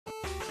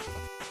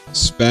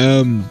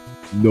Spam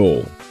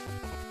null.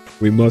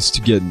 We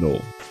must get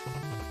null.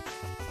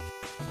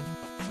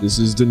 This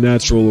is the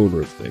natural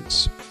order of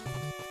things.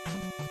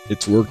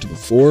 It's worked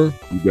before.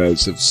 You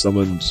guys have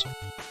summoned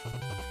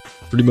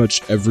pretty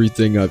much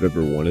everything I've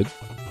ever wanted.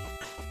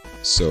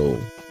 So,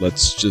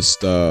 let's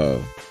just,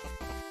 let's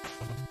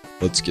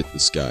get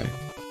this guy.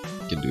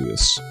 We can do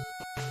this.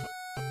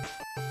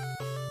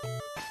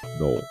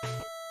 Null.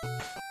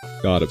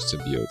 God of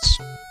symbiotes.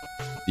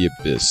 The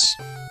Abyss.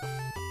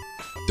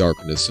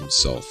 Darkness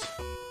himself.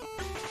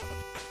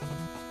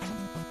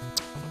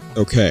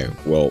 Okay,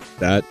 well,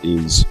 that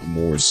is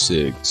more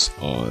SIGs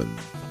on...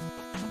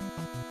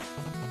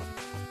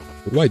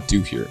 What do I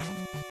do here?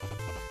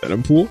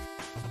 Venom Pool?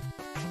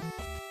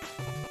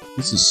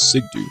 This is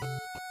SIG dude.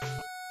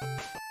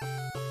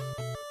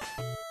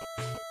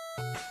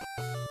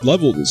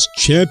 Level this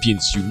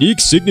champion's unique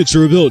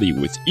signature ability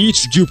with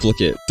each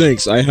duplicate.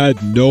 Thanks, I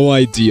had no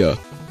idea.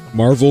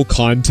 Marvel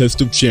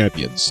Contest of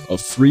Champions, a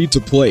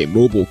free-to-play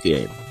mobile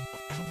game.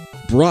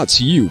 Brought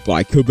to you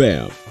by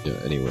Kabam. Yeah,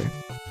 anyway.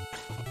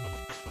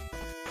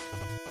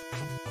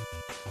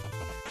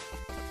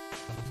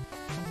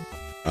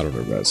 I don't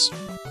know, guys.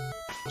 I'm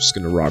just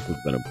gonna rock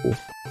with Venom Pool.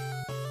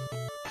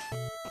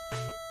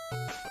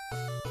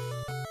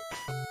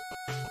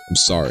 I'm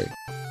sorry.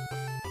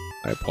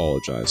 I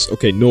apologize.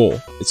 Okay,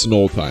 Null. It's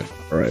Null time.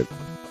 Alright.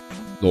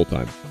 Null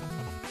time.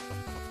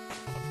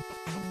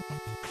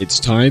 It's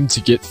time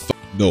to get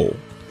Null.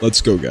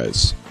 Let's go,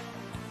 guys.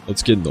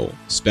 Let's get Null.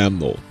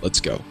 Spam Null. Let's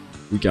go.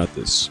 We got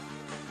this.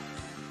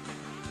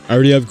 I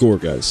already have Gore,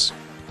 guys.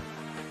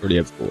 Already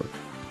have Gore.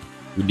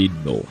 We need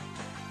Null.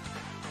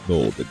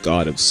 Null, the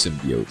god of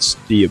symbiotes.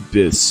 The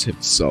Abyss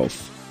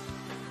himself.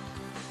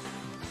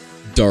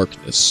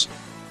 Darkness.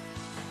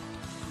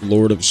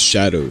 Lord of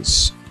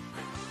Shadows.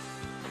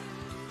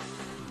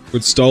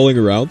 Quit stalling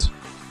around.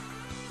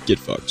 Get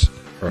fucked.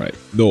 Alright.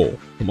 Null.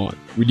 Come on.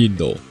 We need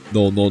Null.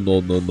 Null, null,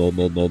 null, null, null,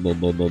 null, null, null,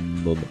 null, null,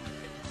 null,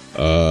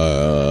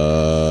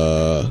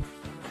 null.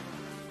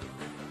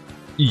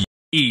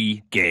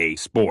 Gay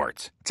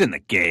sports. It's in the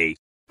gay.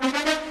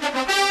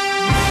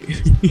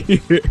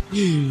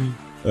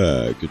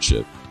 Good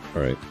shit.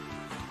 Alright.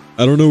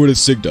 I don't know what a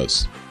SIG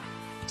does.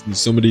 Can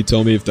somebody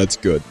tell me if that's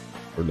good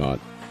or not?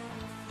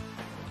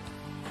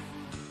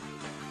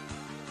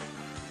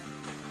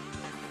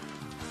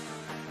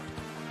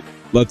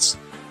 Let's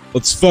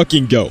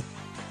fucking go.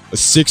 A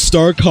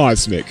 6-star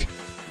Cosmic.